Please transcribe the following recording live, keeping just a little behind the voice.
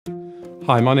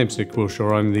Hi, my name's Nick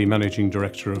Wilshaw. I'm the Managing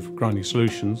Director of Grinding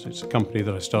Solutions. It's a company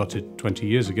that I started 20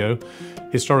 years ago.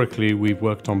 Historically, we've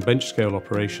worked on bench scale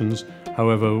operations.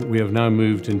 However, we have now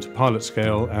moved into pilot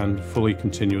scale and fully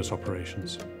continuous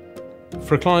operations.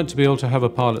 For a client to be able to have a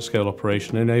pilot scale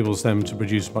operation enables them to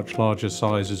produce much larger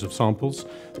sizes of samples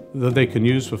that they can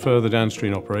use for further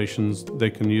downstream operations. They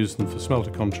can use them for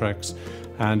smelter contracts,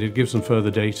 and it gives them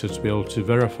further data to be able to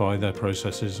verify their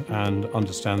processes and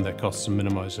understand their costs and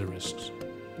minimize their risks.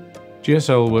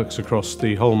 GSL works across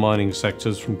the whole mining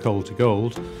sectors from coal to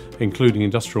gold, including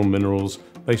industrial minerals,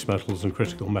 base metals and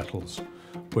critical metals.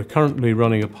 We're currently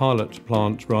running a pilot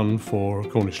plant run for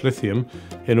Cornish Lithium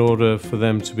in order for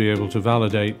them to be able to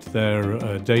validate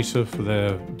their data for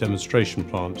their demonstration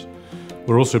plant.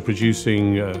 We're also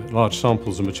producing large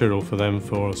samples of material for them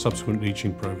for subsequent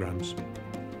leaching programs.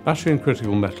 Battery and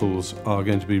critical metals are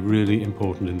going to be really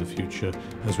important in the future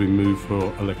as we move for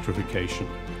electrification.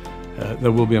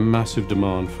 There will be a massive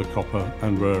demand for copper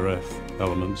and rare earth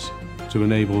elements to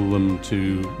enable them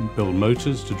to build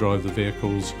motors to drive the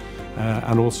vehicles,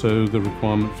 and also the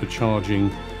requirement for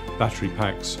charging battery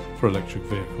packs for electric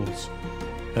vehicles.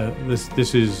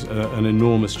 This is an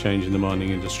enormous change in the mining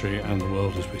industry and the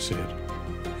world as we see it.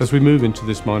 As we move into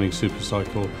this mining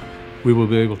supercycle, we will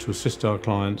be able to assist our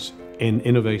clients in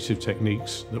innovative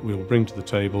techniques that we will bring to the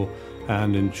table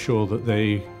and ensure that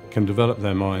they can develop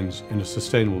their mines in a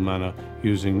sustainable manner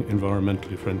using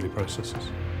environmentally friendly processes.